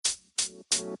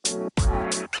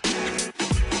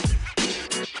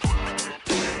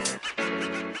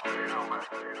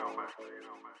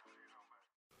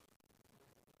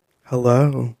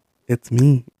Hello, it's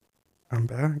me. I'm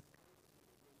back.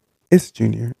 It's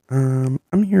Junior. I'm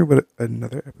here with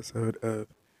another episode of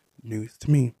News to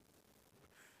Me.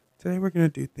 Today we're gonna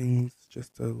do things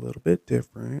just a little bit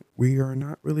different. We are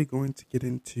not really going to get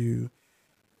into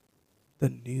the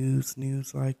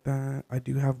news like that. I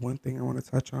do have one thing I want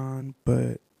to touch on,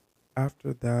 but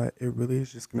after that, it really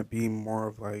is just gonna be more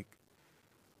of like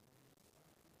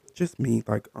just me,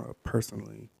 like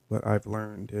personally, what I've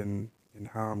learned and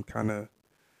how I'm kind of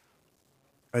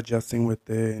adjusting with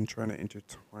it and trying to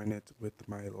intertwine it with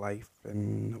my life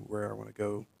and where I want to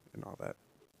go and all that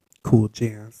cool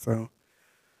jazz. So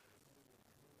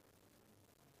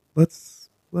let's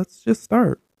just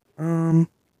start. Um,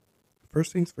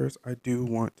 First things first, I do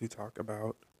want to talk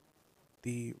about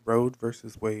the Roe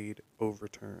versus Wade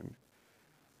overturn.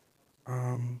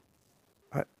 Um,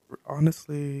 I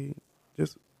honestly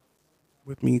just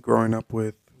with me growing up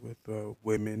with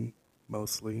women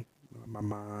mostly, my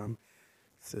mom,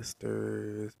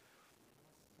 sisters.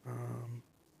 Um,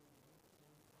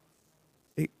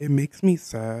 it makes me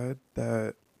sad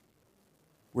that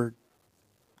we're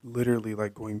literally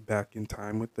like going back in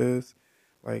time with this.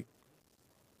 Like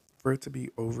for it to be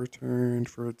overturned,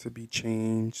 for it to be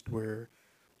changed where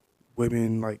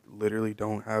women like literally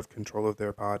don't have control of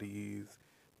their bodies.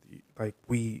 Like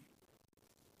we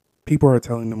people are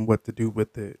telling them what to do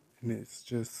with it and it's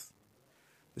just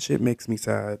the shit makes me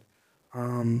sad.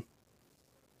 Um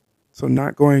so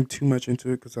not going too much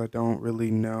into it cuz I don't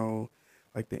really know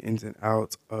like the ins and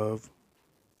outs of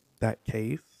that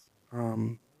case.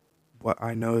 Um what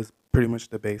I know is pretty much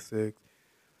the basics,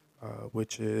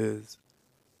 which is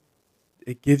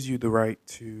it gives you the right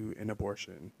to an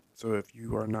abortion. So if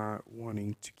you are not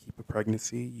wanting to keep a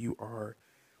pregnancy, you are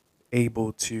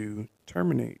able to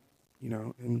terminate,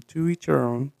 and to each your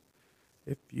own.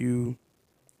 If you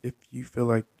feel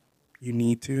like you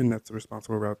need to and that's a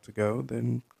responsible route to go,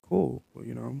 then cool.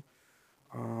 Well.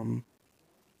 Um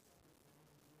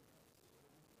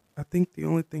I think the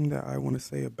only thing that I want to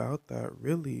say about that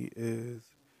really is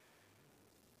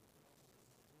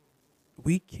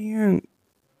we can't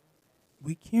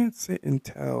we can't sit and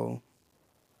tell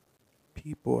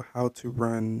people how to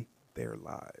run their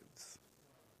lives.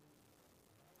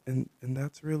 And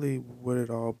that's really what it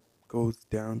all goes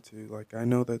down to. Like I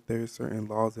know that there's certain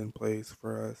laws in place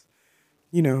for us,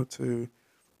 to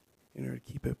to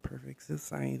keep a perfect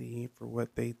society for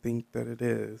what they think that it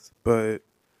is. But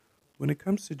when it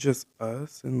comes to just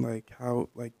us and like how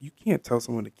like you can't tell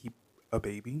someone to keep a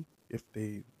baby if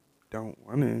they don't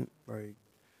want it. Like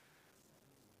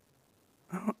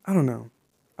I don't know.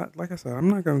 Like I said, I'm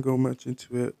not gonna go much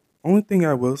into it. Only thing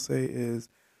I will say is,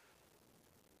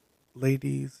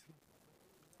 ladies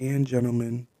and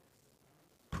gentlemen,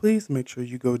 please make sure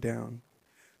you go down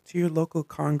to your local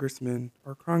congressman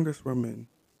or congresswoman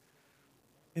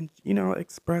and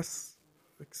express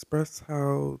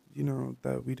how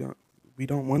that we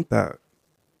don't want that.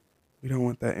 We don't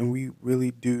want that, and we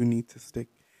really do need to start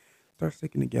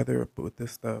sticking together with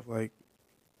this stuff. Like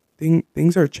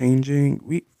things are changing.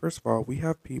 We First of all, we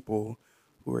have people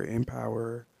who are in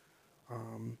power,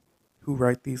 um, who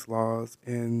write these laws,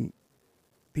 and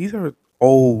these are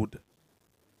old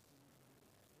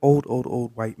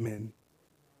white men.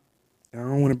 And I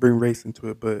don't want to bring race into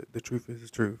it, but the truth is the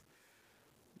truth.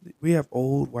 We have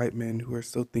old white men who are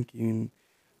still thinking,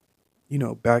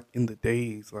 back in the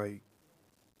days, like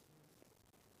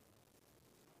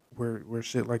where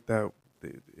shit like that,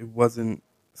 it wasn't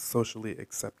socially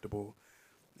acceptable,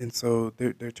 and so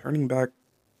they're turning back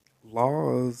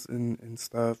laws and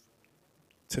stuff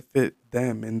to fit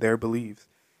them and their beliefs.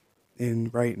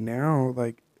 And right now,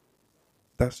 like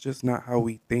that's just not how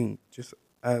we think, just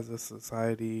as a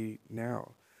society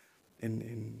now,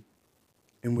 and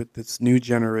and with this new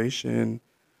generation,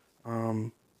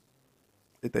 um,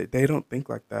 they don't think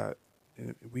like that.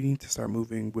 And we need to start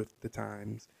moving with the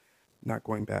times, not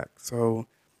going back. So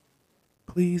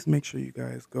please make sure you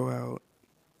guys go out.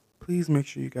 Please make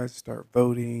sure you guys start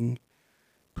voting.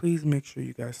 Please make sure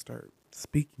you guys start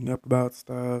speaking up about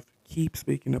stuff. Keep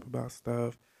speaking up about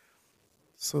stuff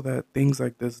so that things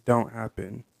like this don't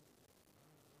happen.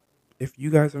 If you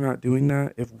guys are not doing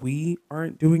that, if we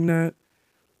aren't doing that,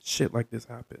 shit like this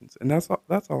happens. And that's all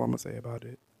I'm gonna say about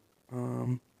it.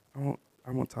 Um,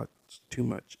 I won't talk too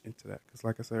much into that because,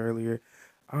 like I said earlier,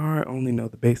 I only know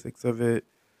the basics of it,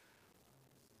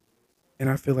 and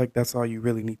I feel like that's all you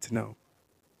really need to know.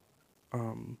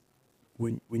 Um,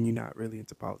 when you're not really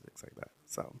into politics like that.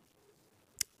 So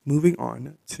moving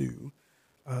on to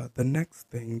The next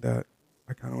thing that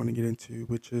I kind of want to get into,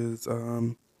 which is,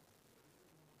 you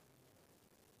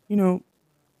know,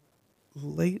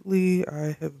 lately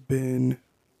I have been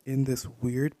in this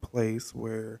weird place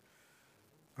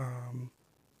um,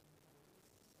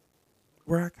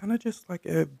 where I kind of just like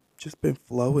have just been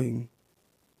flowing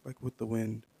like with the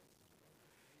wind,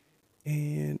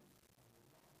 and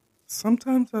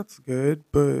sometimes that's good,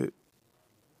 but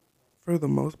for the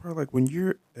most part, like when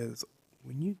you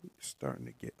starting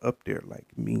to get up there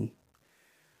like me,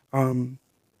 um,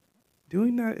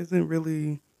 doing that isn't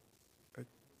really a,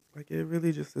 like it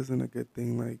really just isn't a good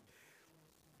thing. Like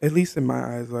at least in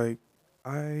my eyes, like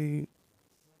I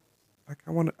I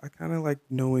kind of like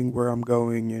knowing where I'm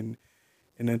going and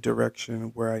in a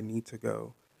direction where I need to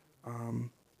go.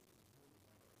 Um,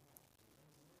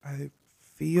 I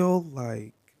feel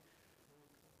like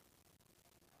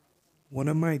one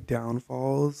of my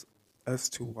downfalls as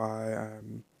to why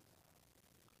I'm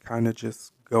kind of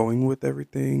just going with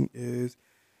everything is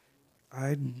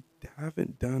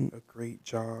haven't done a great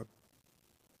job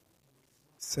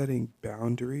setting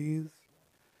boundaries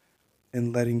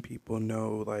and letting people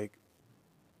know like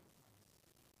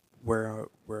where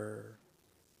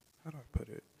how do I put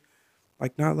it?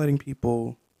 Like not letting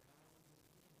people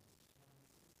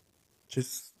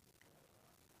just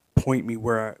point me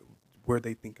where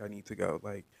they think I need to go.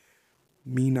 Like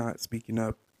me not speaking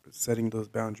up, setting those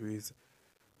boundaries,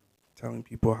 telling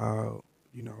people how,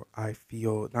 I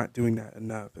feel, not doing that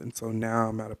enough. And so now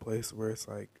I'm at a place where it's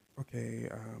like, okay,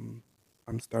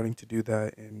 I'm starting to do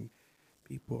that and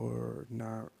people are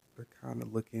not, they're kind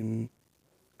of looking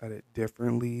at it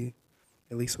differently,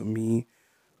 at least with me.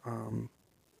 Um,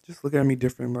 just looking at me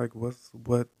different, like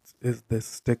what is this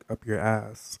stick up your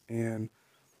ass? And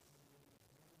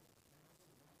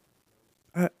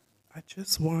I I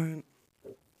just want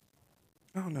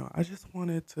I don't know, I just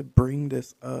wanted to bring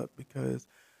this up because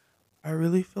I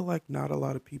really feel like not a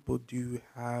lot of people do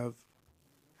have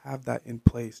that in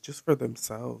place just for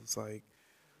themselves, like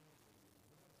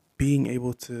being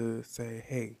able to say,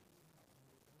 "Hey,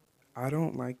 I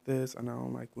don't like this and I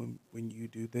don't like when you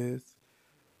do this."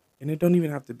 And it don't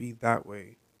even have to be that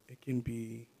way. It can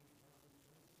be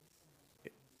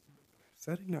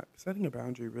setting a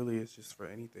boundary really is just for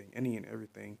anything, any and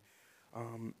everything.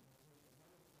 Um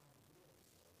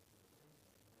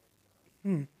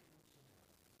hmm,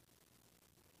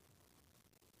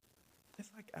 it's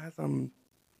like I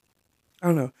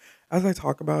don't know, as I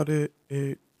talk about it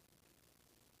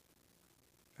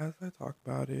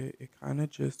kind of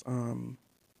just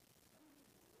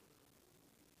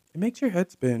it makes your head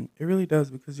spin. It really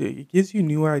does because it gives you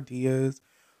new ideas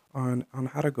on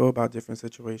how to go about different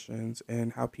situations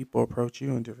and how people approach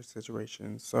you in different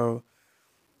situations. So,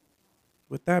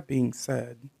 with that being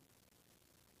said,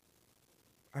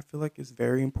 I feel like it's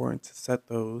very important to set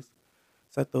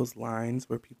those lines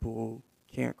where people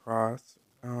can't cross.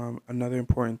 Another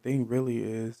important thing really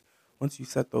is once you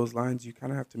set those lines, you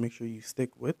kind of have to make sure you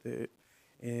stick with it.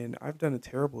 And I've done a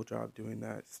terrible job doing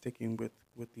that, sticking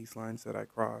with these lines that I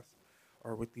cross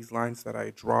or with these lines that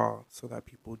I draw so that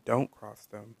people don't cross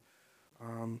them.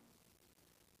 Um,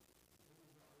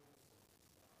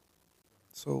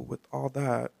 so, with all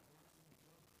that,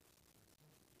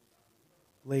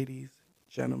 ladies,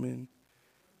 gentlemen,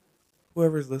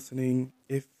 whoever's listening,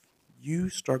 if you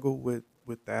struggle with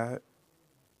that,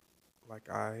 like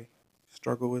I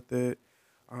struggle with it,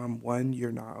 one,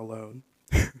 you're not alone.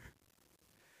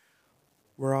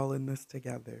 We're all in this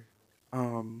together.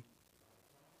 Um,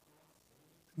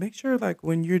 Make sure like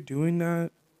when you're doing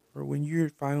that, or when you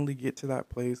finally get to that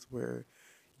place where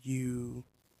you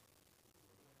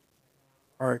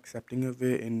are accepting of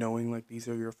it and knowing like these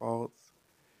are your faults,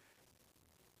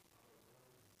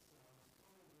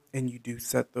 and you do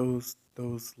set those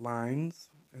lines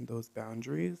and those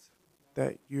boundaries,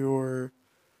 that you're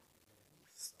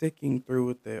sticking through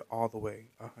with it all the way,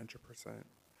 100%,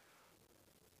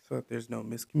 so that there's no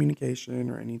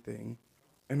miscommunication or anything.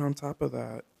 And on top of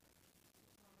that,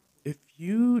 if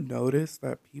you notice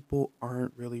that people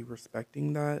aren't really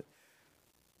respecting those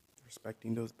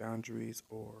boundaries,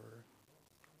 or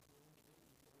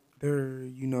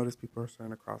you notice people are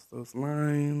starting to cross those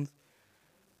lines,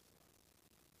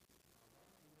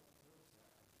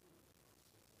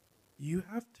 you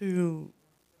have to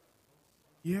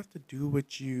you have to do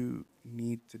what you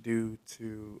need to do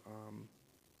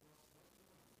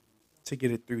to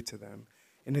get it through to them.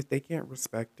 And if they can't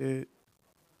respect it,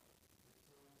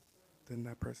 then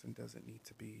that person doesn't need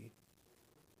to be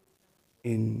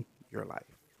in your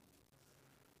life.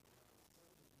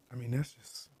 I mean, that's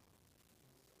just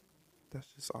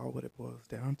all what it boils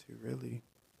down to, really.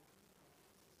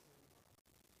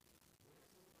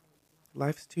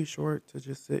 Life's too short to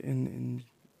just sit and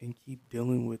keep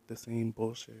dealing with the same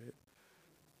bullshit.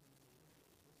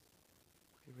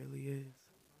 It really is.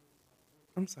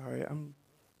 I'm sorry.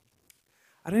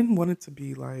 I didn't want it to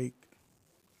be like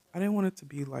I didn't want it to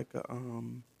be like a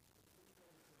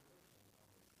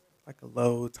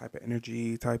low type of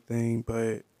energy type thing,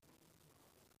 but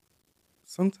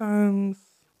sometimes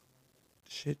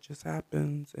shit just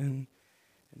happens and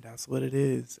that's what it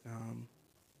is.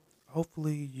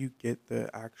 Hopefully you get the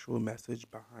actual message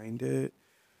behind it,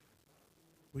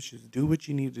 which is do what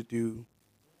you need to do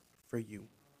for you.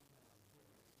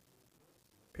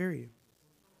 Period.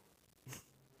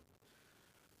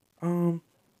 Um,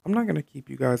 I'm not gonna keep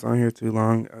you guys on here too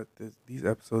long. These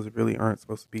episodes really aren't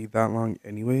supposed to be that long,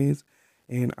 anyways,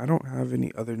 and I don't have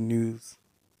any other newsworthy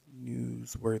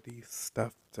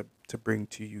stuff to bring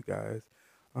to you guys.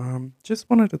 Just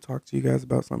wanted to talk to you guys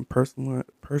about something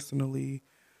personally,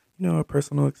 a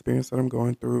personal experience that I'm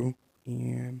going through,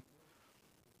 and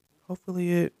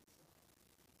hopefully it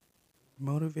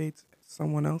motivates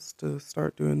someone else to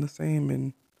start doing the same.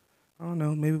 And I don't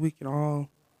know, maybe we can all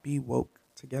be woke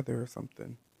together or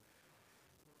something.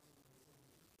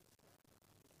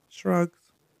 Shrugs.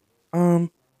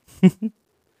 Um, I think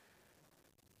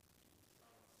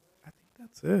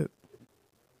that's it.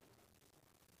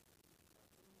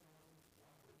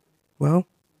 Well,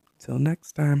 till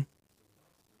next time.